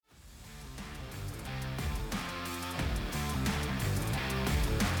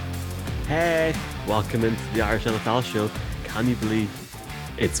Hey, welcome into the Irish NFL show. Can you believe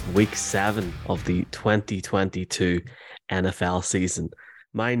it's week 7 of the 2022 NFL season?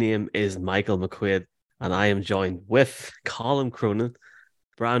 My name is Michael McQuaid, and I am joined with Colin Cronin,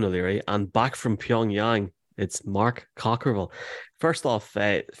 Brian O'Leary, and back from Pyongyang, it's Mark Cockerville. First off,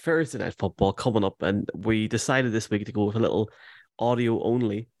 Thursday Night Football coming up, and we decided this week to go with a little audio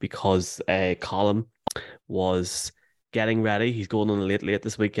only because Colin was getting ready. He's going on a late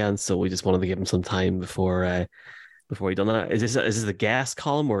this weekend, so we just wanted to give him some time before he done that. Is this a guest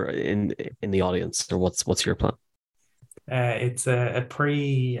column or in the audience, or what's your plan? It's a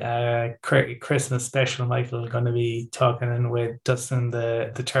Christmas special. Michael going to be talking with Dustin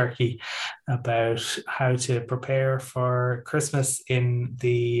the turkey about how to prepare for Christmas in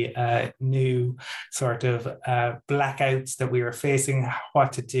the new sort of blackouts that we are facing.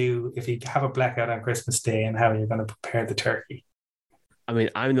 What to do if you have a blackout on Christmas Day, and how you're going to prepare the turkey. I mean,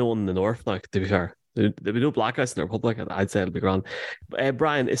 I'm the one in the north now, to be fair. There'll be no blackouts in the Republic. I'd say it'll be grand.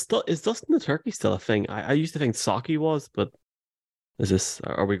 Brian, is Dustin the turkey still a thing? I used to think Saki was, but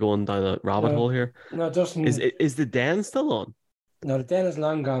are we going down a rabbit hole here? No, Dustin is the Den still on? No, the Den is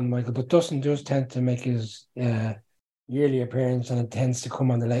long gone, Michael. But Dustin does tend to make his yearly appearance, and it tends to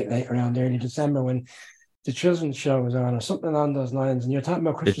come on the late around early December when the children's show is on, or something along those lines. And you're talking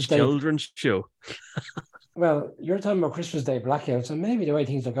about Christmas Day. The children's show. Well, you're talking about Christmas Day blackouts, and maybe the way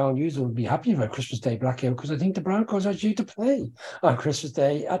things are going, you would be happy about Christmas Day blackout, because I think the Broncos are due to play on Christmas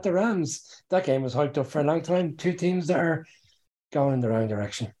Day at the Rams. That game was hyped up for a long time. Two teams that are going in the wrong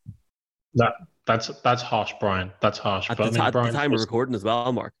direction. That's harsh, Brian. That's harsh. At the time of recording as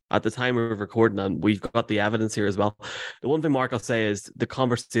well, Mark. At the time of recording, and we've got the evidence here as well. The one thing, Mark, I'll say is the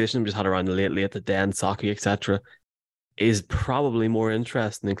conversation we just had around lately at the Den, Saki, etc., is probably more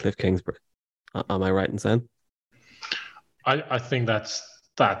interesting than Cliff Kingsbury. Am I right in saying? I think that's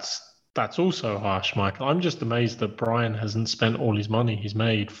also harsh, Michael. I'm just amazed that Brian hasn't spent all his money he's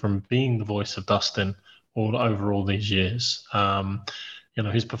made from being the voice of Dustin over all these years.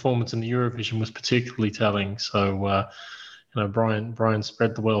 His performance in the Eurovision was particularly telling. So, Brian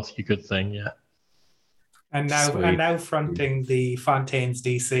spread the wealth, you good thing, yeah. And now fronting the Fontaines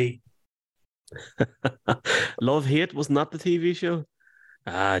DC. Love Hate, wasn't that the TV show?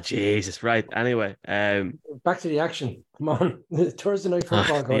 Jesus, right. Anyway, back to the action. Come on, Thursday Night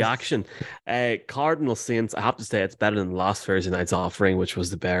Football. The action. Cardinal Saints. I have to say it's better than last Thursday night's offering, which was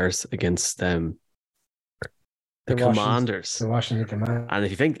the Bears against the Commanders. The Washington Commanders. And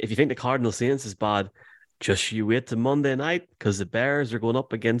if you think the Cardinal Saints is bad, just you wait to Monday night, because the Bears are going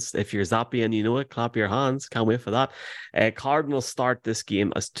up against, if you're Zappy and you know it, clap your hands. Can't wait for that. Cardinals start this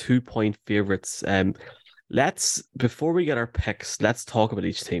game as 2-point favorites. Before we get our picks, let's talk about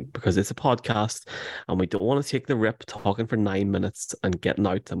each team, because it's a podcast and we don't want to take the rip talking for 9 minutes and getting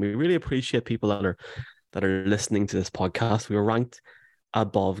out. And we really appreciate people that are listening to this podcast. We were ranked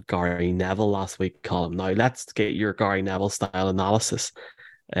above Gary Neville last week, Colin. Now let's get your Gary Neville style analysis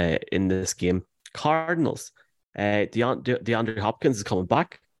in this game. Cardinals, DeAndre Hopkins is coming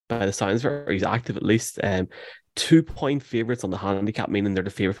back by the sounds of it, or he's active at least. 2-point favorites on the handicap, meaning they're the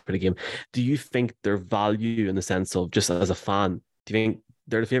favorite for the game. Do you think their value, in the sense of just as a fan, do you think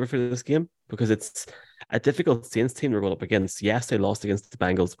they're the favorite for this game? Because it's a difficult Saints team they're going up against. Yes, they lost against the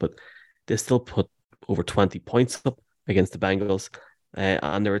Bengals, but they still put over 20 points up against the Bengals.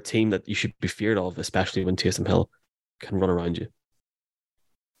 And they're a team that you should be feared of, especially when Taysom Hill can run around you.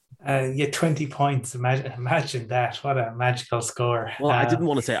 20 points. Imagine that. What a magical score. Well, I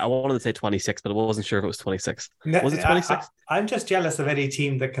wanted to say 26, but I wasn't sure if it was 26. Was it 26? I'm just jealous of any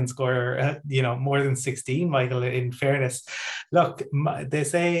team that can score, more than 16, Michael, in fairness. Look, they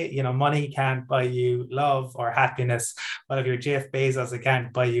say, money can't buy you love or happiness. Well, if you're Jeff Bezos, it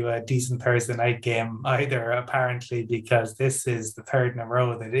can't buy you a decent Thursday night game either, apparently, because this is the third in a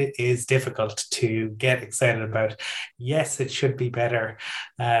row that it is difficult to get excited about. Yes, it should be better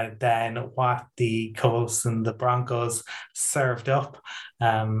than what the Colts and the Broncos served up,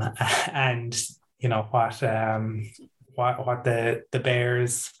 and what the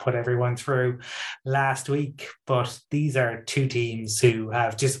Bears put everyone through last week. But these are two teams who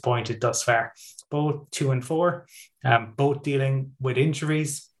have disappointed thus far. Both 2-4, both dealing with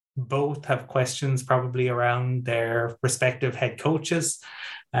injuries. Both have questions probably around their respective head coaches.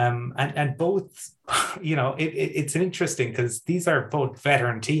 And both, it's interesting because these are both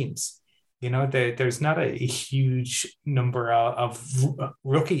veteran teams. There's not a huge number of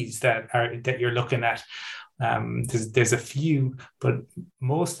rookies that you're looking at. There's a few, but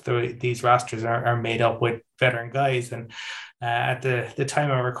most of these rosters are made up with veteran guys. And at the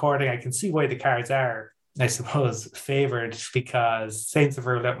time of recording, I can see why the Cards are I suppose, favoured because Saints have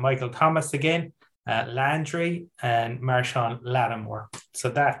ruled out Michael Thomas again, Landry, and Marshawn Lattimore. So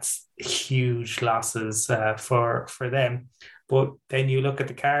that's huge losses for them. But then you look at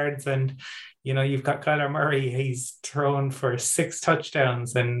the Cards and, you've got Kyler Murray. He's thrown for 6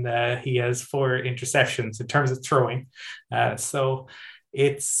 touchdowns and he has 4 interceptions in terms of throwing. So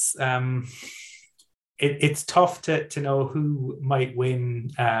it's it's tough to know who might win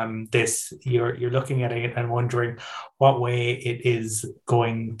this. You're looking at it and wondering what way it is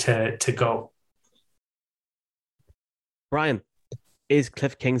going to go. Brian, is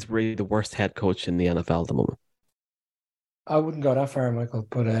Cliff Kingsbury the worst head coach in the NFL at the moment? I wouldn't go that far, Michael,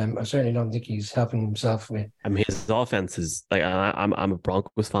 but I certainly don't think he's helping himself with. I mean, his offense is like I'm a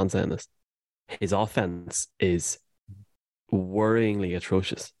Broncos fan saying this. His offense is worryingly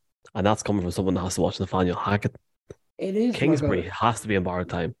atrocious, and that's coming from someone that has to watch Nathaniel Hackett. It is. Kingsbury Michael, has to be in borrowed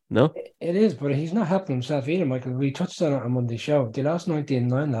time. No, it is, but he's not helping himself either, Michael. We touched on it on Monday's show. They lost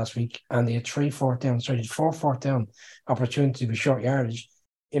 19-9 last week, and they had 4 4th down opportunities with short yardage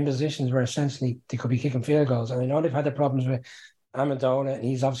in positions where essentially they could be kicking field goals. And I know they've had their problems with Amendola, and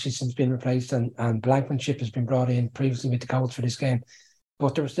he's obviously since been replaced, and Blankenship has been brought in previously with the Colts for this game.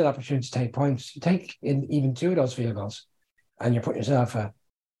 But there were still opportunities to take points. You take in even 2 of those field goals, and you're putting yourself at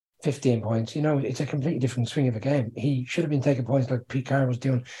 15 points. It's a completely different swing of a game. He should have been taking points like Pete Carroll was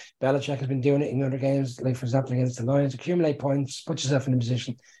doing. Belichick has been doing it in other games, like, for example, against the Lions. Accumulate points, put yourself in a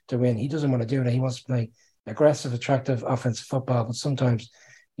position to win. He doesn't want to do that. He wants to play aggressive, attractive, offensive football, but sometimes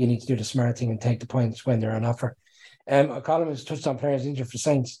you need to do the smart thing and take the points when they're on offer. Colin has touched on players injured for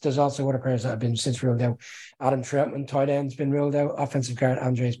Saints. There's also other players that have been since ruled out. Adam Troutman, tight end's been ruled out. Offensive guard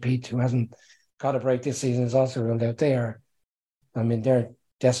Andres Pete, who hasn't got a break this season, is also ruled out. They're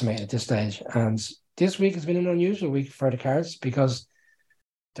decimated at this stage. And this week has been an unusual week for the Cards because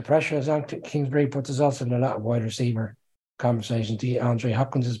the pressure is on Kingsbury, but there's also been a lot of wide receiver conversation. DeAndre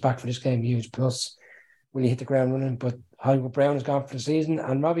Hopkins is back for this game, huge plus. Will he hit the ground running? But Hollywood Brown is gone for the season.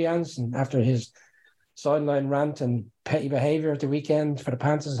 And Robbie Anderson, after his sideline rant and petty behaviour at the weekend for the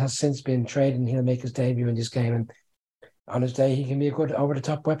Panthers, has since been traded, and he'll make his debut in this game. And on his day, he can be a good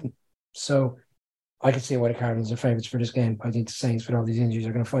over-the-top weapon. So I can see why the Cardinals are favourites for this game. I think the Saints, with all these injuries,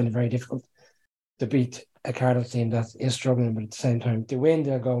 are going to find it very difficult to beat a Cardinals team that is struggling, but at the same time, they win,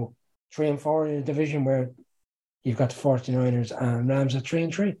 they'll go 3-4 in a division where you've got the 49ers and Rams at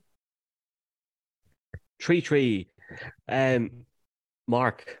 3-3. 3-3.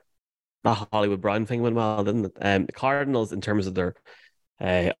 Mark, that Hollywood Brown thing went well, didn't it? The Cardinals, in terms of their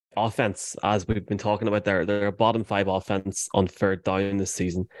offense, as we've been talking about, they're a bottom 5 offense on 3rd down this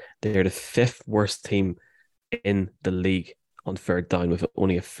season. They're the 5th worst team in the league on 3rd down, with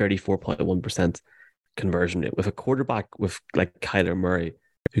only a 34.1% conversion rate, with a quarterback with like Kyler Murray,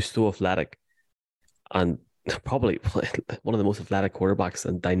 who's so athletic and probably one of the most athletic quarterbacks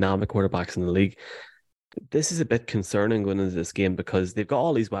and dynamic quarterbacks in the league. This is a bit concerning going into this game because they've got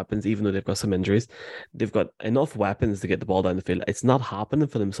all these weapons, even though they've got some injuries. They've got enough weapons to get the ball down the field. It's not happening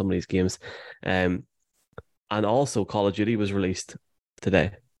for them some of these games. And also, Call of Duty was released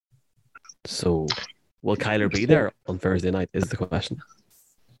today. So will Kyler be there on Thursday night is the question.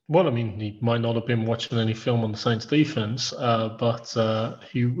 Well, I mean, he might not have been watching any film on the Saints defense, but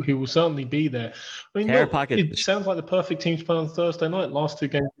he will certainly be there. I mean, look, it sounds like the perfect team to play on Thursday night. Last two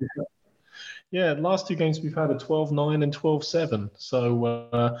games we've had a 12-9 and 12-7.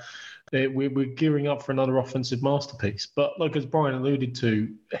 So we're gearing up for another offensive masterpiece. But like as Brian alluded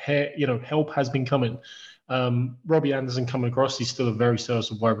to, help has been coming. Robbie Anderson coming across, he's still a very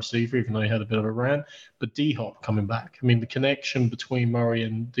serviceable wide receiver, even though he had a bit of a rant. But D-Hop coming back. I mean, the connection between Murray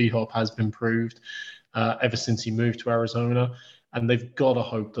and D-Hop has been proved ever since he moved to Arizona. And they've got to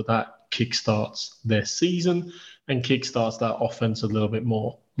hope that kickstarts their season and kickstarts that offense a little bit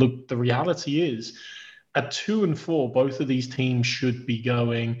more. Look, the reality is, at 2-4, both of these teams should be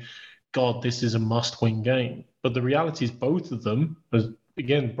going, God, this is a must-win game. But the reality is both of them,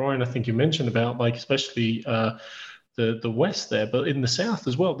 again, Brian, I think you mentioned about, like, especially the West there, but in the South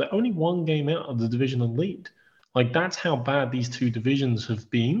as well, they're only one game out of the divisional lead. Like, that's how bad these two divisions have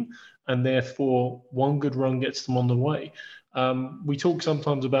been, and therefore one good run gets them on the way. We talk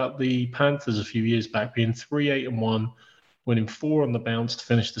sometimes about the Panthers a few years back being 3-8-1, winning 4 on the bounce to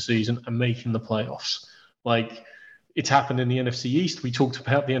finish the season and making the playoffs. Like, it's happened in the NFC East. We talked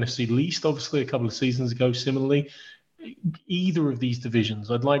about the NFC least, obviously, a couple of seasons ago, similarly. Either of these divisions,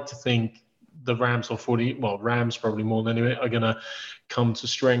 I'd like to think the Rams Rams probably more than anyway, are going to come to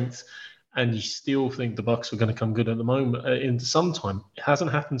strength. And you still think the Bucs are going to come good at the moment, in some time. It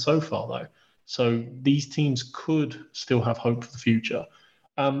hasn't happened so far, though. So these teams could still have hope for the future.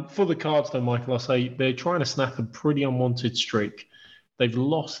 For the Cards, though, Michael, I'll say they're trying to snap a pretty unwanted streak. They've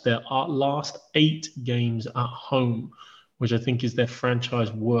lost their last 8 games at home, which I think is their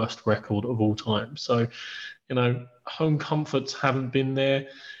franchise worst record of all time. So, home comforts haven't been there.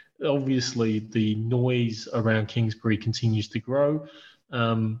 Obviously, the noise around Kingsbury continues to grow.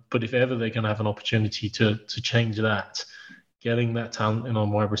 But if ever they're going to have an opportunity to change that, getting that talent in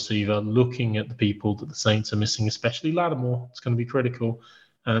on wide receiver, looking at the people that the Saints are missing, especially Lattimore, it's going to be critical.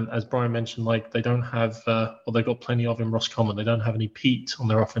 And as Brian mentioned, they don't have, they've got plenty of in Roscommon. They don't have any Pete on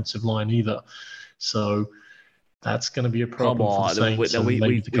their offensive line either. So that's going to be a problem for the Saints. We've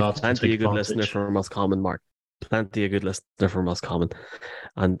plenty of good listener from Roscommon, Mark. Plenty of good listener from Roscommon.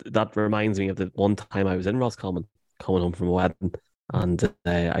 And that reminds me of the one time I was in Roscommon, coming home from a wedding, and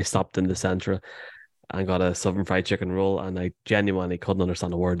I stopped in the Centra and got a Southern fried chicken roll, and I genuinely couldn't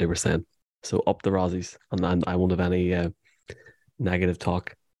understand a word they were saying. So up the Rossies, and I won't have any negative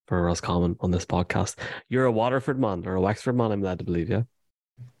talk for Roscommon on this podcast. You're a Waterford man or a Wexford man, I'm led to believe, yeah?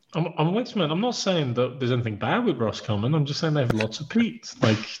 I'm a Wexford man. I'm not saying that there's anything bad with Roscommon. I'm just saying they have lots of Pete.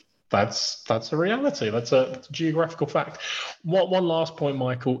 That's a reality. That's a geographical fact. One last point,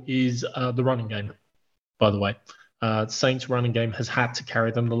 Michael, is the running game, by the way. Saints running game has had to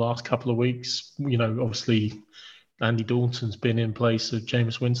carry them the last couple of weeks. Obviously, Andy Dalton's been in place of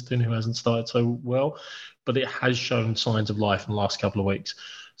Jameis Winston, who hasn't started so well, but it has shown signs of life in the last couple of weeks.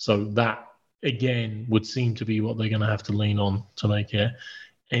 So that, again, would seem to be what they're going to have to lean on to make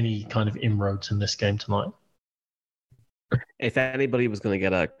any kind of inroads in this game tonight. If anybody was going to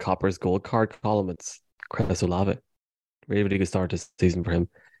get a Copper's Gold Card column, it's Chris Olave. Really good start this season for him.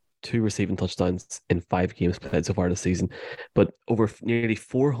 2 receiving touchdowns in 5 games played so far this season, but over nearly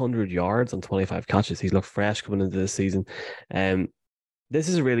 400 yards on 25 catches. He's looked fresh coming into this season. This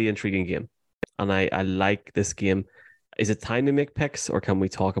is a really intriguing game, and I like this game. Is it time to make picks, or can we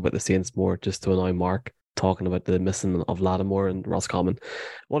talk about the Saints more just to annoy Mark, talking about the missing of Lattimore and Roscommon?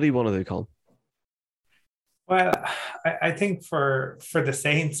 What do you want to do, Colin? Well, I think for the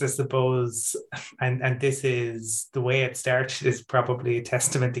Saints, I suppose, and this is the way it started, is probably a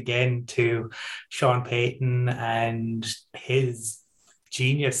testament again to Sean Payton and his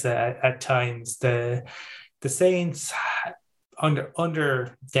genius at times. The Saints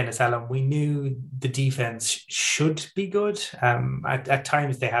under Dennis Allen, we knew the defense should be good. At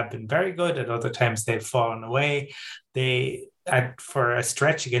times they have been very good. At other times they've fallen away. For a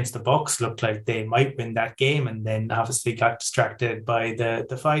stretch against the Bucs, looked like they might win that game, and then obviously got distracted by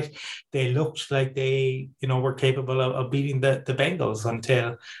the fight. They looked like they, were capable of beating the Bengals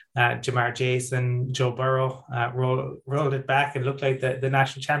until Jamar Chase and Joe Burrow rolled it back and looked like the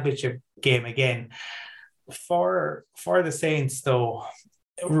national championship game again. For the Saints, though,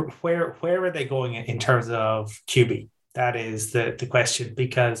 where are they going in terms of QB? That is the question,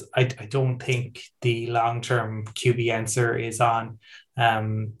 because I don't think the long-term QB answer is on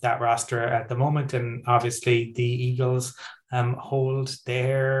that roster at the moment. And obviously the Eagles hold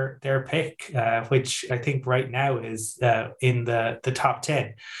their pick, which I think right now is in the top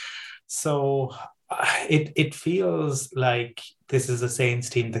 10. So it feels like this is a Saints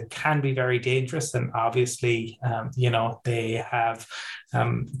team that can be very dangerous. And obviously, they have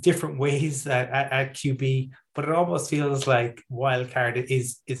different ways at QB, but it almost feels like wildcard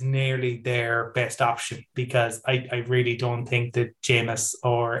is nearly their best option, because I really don't think that Jameis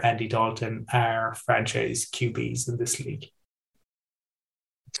or Andy Dalton are franchise QBs in this league.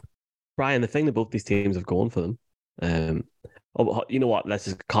 Brian, the thing that both these teams have going for them, you know what? Let's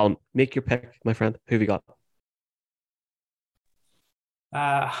just call him. Make your pick, my friend. Who have you got?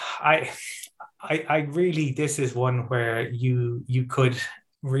 I really, this is one where you could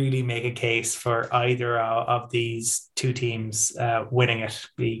really make a case for either of these two teams winning it,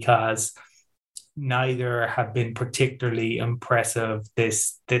 because neither have been particularly impressive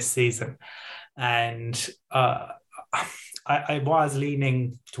this season. And I was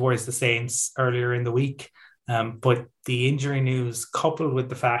leaning towards the Saints earlier in the week, but the injury news, coupled with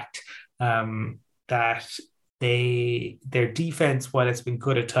the fact that their defense, while it's been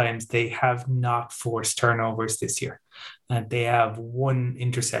good at times, they have not forced turnovers this year. And they have 1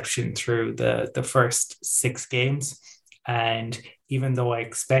 interception through the first 6 games. And even though I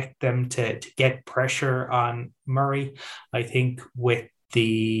expect them to get pressure on Murray, I think with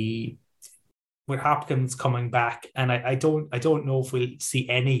Hopkins coming back, and I don't know if we'll see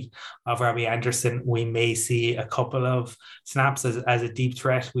any of Robbie Anderson. We may see a couple of snaps as a deep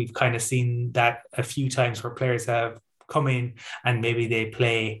threat. We've kind of seen that a few times where players have come in and maybe they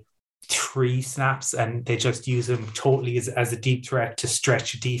play 3 snaps and they just use him totally as a deep threat to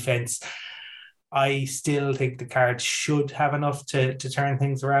stretch a defense. I still think the Cards should have enough to turn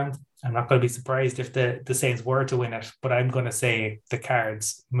things around. I'm not going to be surprised if the Saints were to win it, but I'm going to say the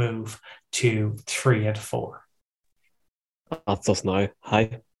Cards move to 3 out of 4. That's us now.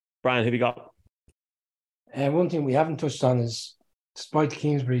 Hi. Brian, who have you got? One thing we haven't touched on is, despite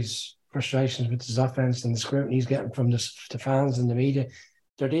Kingsbury's frustrations with his offense and the scrutiny he's getting from the fans and the media,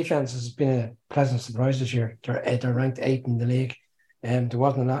 their defense has been a pleasant surprise this year. They're ranked 8th in the league. There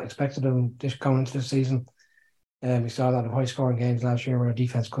wasn't a lot expected of them going into the season. We saw a lot of high-scoring games last year where our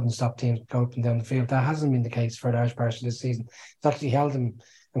defense couldn't stop teams going up and down the field. That hasn't been the case for a large part of this season. It's actually held them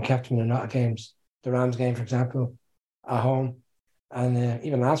and kept them in a lot of games. The Rams game, for example, at home. And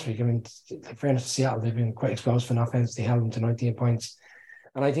even last week, I mean, in fairness to Seattle, they've been quite explosive in offense. They held them to 19 points.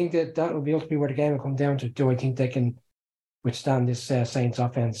 And I think that will be ultimately where the game will come down to. Do I think they can withstand this Saints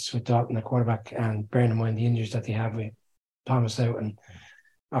offense with Dalton at quarterback, and bearing in mind the injuries that they have with Thomas out and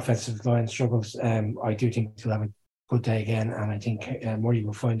offensive line struggles? I do think they'll have a good day again, and I think Murray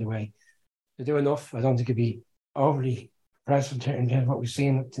will find a way to do enough. I don't think it'll be overly impressive in terms of what we've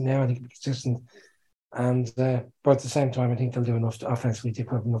seen to now. I think it'll be consistent. And but at the same time, I think they'll do enough to offensively to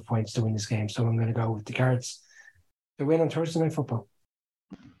put up enough points to win this game. So I'm going to go with the Cards to win on Thursday Night Football.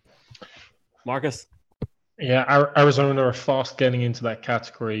 Marcus? Yeah, Arizona are fast getting into that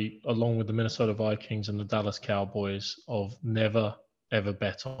category, along with the Minnesota Vikings and the Dallas Cowboys, of never, ever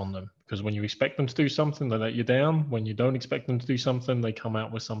bet on them. Because when you expect them to do something, they let you down. When you don't expect them to do something, they come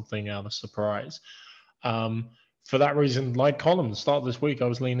out with something out of surprise. For that reason, like Colin, start this week, I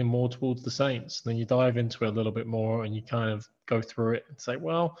was leaning more towards the Saints. Then you dive into it a little bit more and you kind of go through it and say,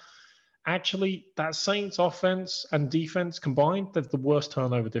 well, actually, that Saints offense and defense combined, they're the worst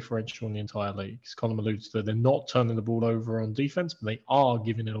turnover differential in the entire league. As Colin alludes to, they're not turning the ball over on defense, but they are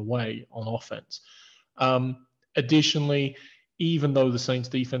giving it away on offense. Additionally, even though the Saints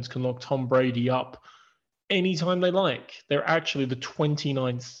defense can lock Tom Brady up anytime they like, they're actually the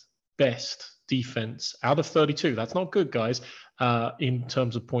 29th best defense out of 32. That's not good, guys, in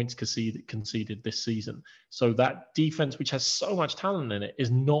terms of points conceded this season. So that defense, which has so much talent in it,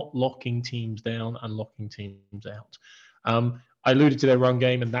 is not locking teams down and locking teams out. I alluded to their run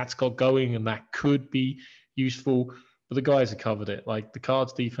game, and that's got going, and that could be useful, but the guys have covered it. Like, the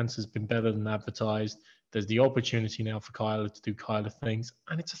Cards defense has been better than advertised. There's the opportunity now for Kyler to do Kyler things,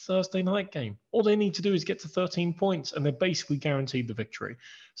 and it's a Thursday night game. All they need to do is get to 13 points, and they're basically guaranteed the victory.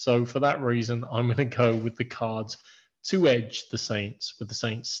 So for that reason, I'm going to go with the Cards to edge the Saints, with the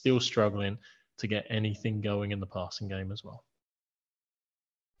Saints still struggling to get anything going in the passing game as well.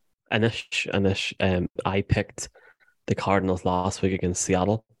 Anish, I picked the Cardinals last week against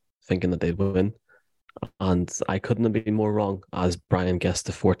Seattle, thinking that they'd win. And I couldn't have been more wrong, as Brian guessed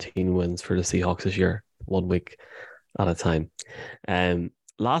the 14 wins for the Seahawks this year, 1 week at a time.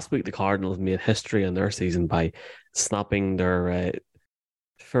 Last week, the Cardinals made history in their season by snapping their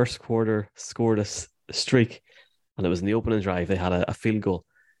first quarter scoreless streak. And it was in the opening drive. They had a field goal.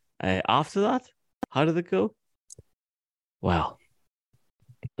 After that, how did it go? Well,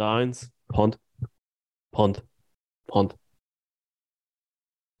 downs, punt, punt, punt,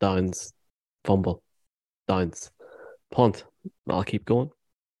 downs, fumble, downs, punt. I'll keep going.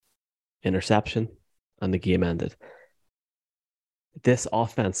 Interception, and the game ended. This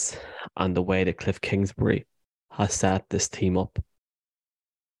offense and the way that Cliff Kingsbury has set this team up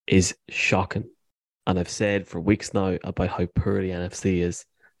is shocking. And I've said for weeks now about how poor the NFC is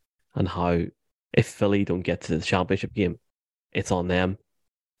and how if Philly don't get to the championship game, it's on them.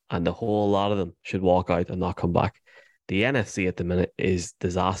 And the whole lot of them should walk out and not come back. The NFC at the minute is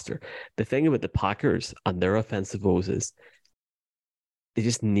disaster. The thing about the Packers and their offensive woes is they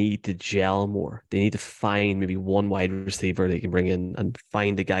just need to gel more. They need to find maybe one wide receiver they can bring in and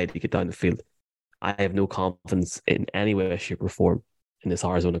find a guy to get down the field. I have no confidence in any way, shape, or form in this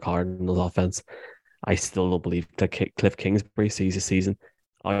Arizona Cardinals offense. I still don't believe that Cliff Kingsbury sees the season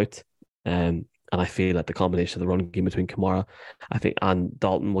out. And I feel that the combination of the run game between Kamara, I think, and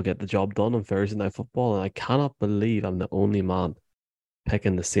Dalton will get the job done on Thursday Night Football. And I cannot believe I'm the only man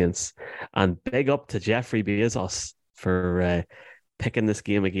picking the Saints. And big up to Jeffrey Bezos for picking this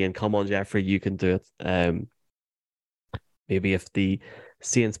game again. Come on, Jeffrey, you can do it. Maybe if the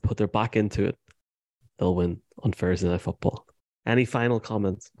Saints put their back into it, they'll win on Thursday Night Football. Any final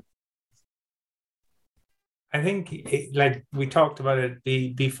comments? I think, like we talked about it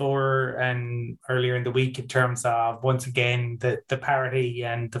before and earlier in the week, in terms of, once again, the parity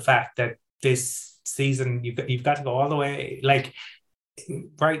and the fact that this season you've got to go all the way. Like,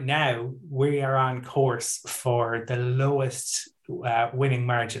 right now, we are on course for the lowest winning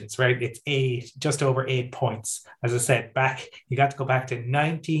margins, right? It's just over 8 points. As I said, you got to go back to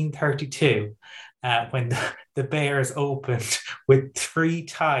 1932 when the Bears opened with 3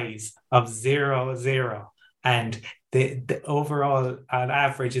 ties of 0-0. And the overall, on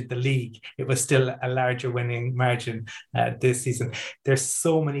average in the league, it was still a larger winning margin this season. There's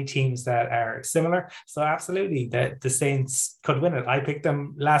so many teams that are similar. So absolutely, the Saints could win it. I picked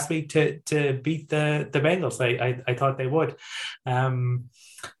them last week to beat the Bengals. I thought they would.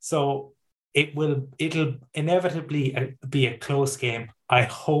 So it'll inevitably be a close game. I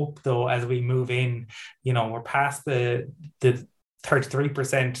hope, though, as we move in, we're past the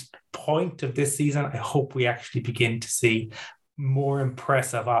 33% point of this season. I hope we actually begin to see more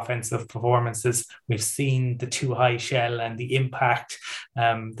impressive offensive performances. We've seen the too high shell and the impact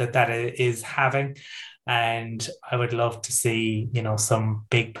that is having, and I would love to see some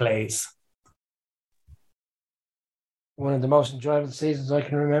big plays. One of the most enjoyable seasons I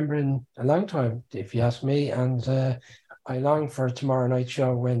can remember in a long time, if you ask me, and I long for tomorrow night's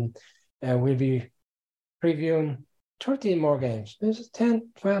show when we'll be previewing 13 more games. Is it 10,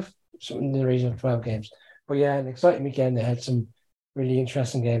 12? Something in the region of 12 games. But yeah, an exciting weekend. They had some really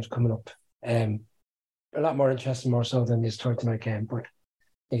interesting games coming up. A lot more interesting, more so than this Thursday night game. But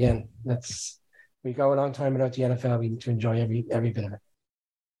again, we go a long time without the NFL. We need to enjoy every bit of it.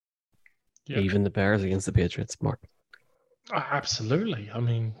 Yeah. Even the Bears against the Patriots, Mark. Absolutely. I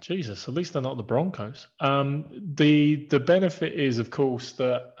mean, Jesus, at least they're not the Broncos. The benefit is, of course,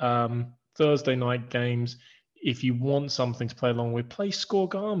 that Thursday night games, if you want something to play along with, play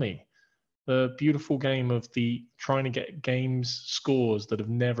Scorigami, the beautiful game of trying to get games scores that have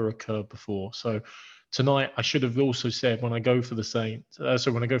never occurred before. So tonight, I should have also said when I go for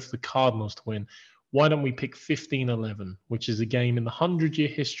the Cardinals to win, why don't we pick 15-11, which is a game in the 100-year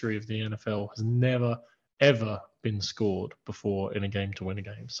history of the NFL has never, ever been scored before in a game to win a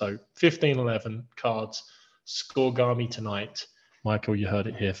game. So 15-11 Cards, Scorigami tonight. Michael, you heard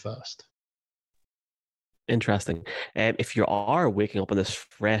it here first. Interesting. If you are waking up on this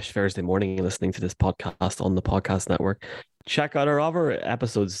fresh Thursday morning and listening to this podcast on the podcast network, check out our other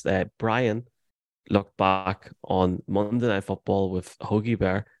episodes. Brian looked back on Monday Night Football with Hoagie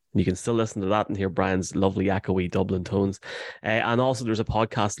Bear. You can still listen to that and hear Brian's lovely echoey Dublin tones. And also there's a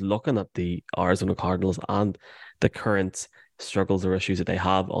podcast looking at the Arizona Cardinals and the current struggles or issues that they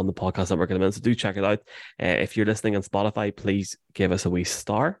have on the podcast network in a minute. So do check it out. If you're listening on Spotify, please give us a wee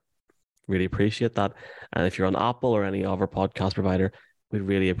star. Really appreciate that. And if you're on Apple or any other podcast provider, we'd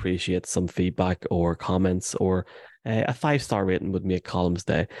really appreciate some feedback or comments, or a 5-star rating would make columns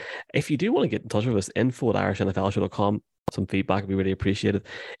day. If you do want to get in touch with us, info@irishnflshow.com. Some feedback would be really appreciated.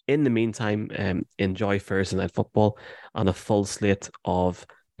 In the meantime, enjoy Thursday Night Football, and a full slate of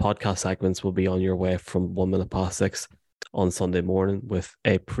podcast segments will be on your way from 6 on Sunday morning, with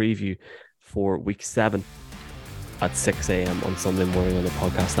a preview for week 7 at 6 a.m. on Sunday morning on the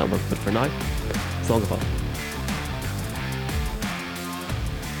podcast network. But for now, it's all goodbye.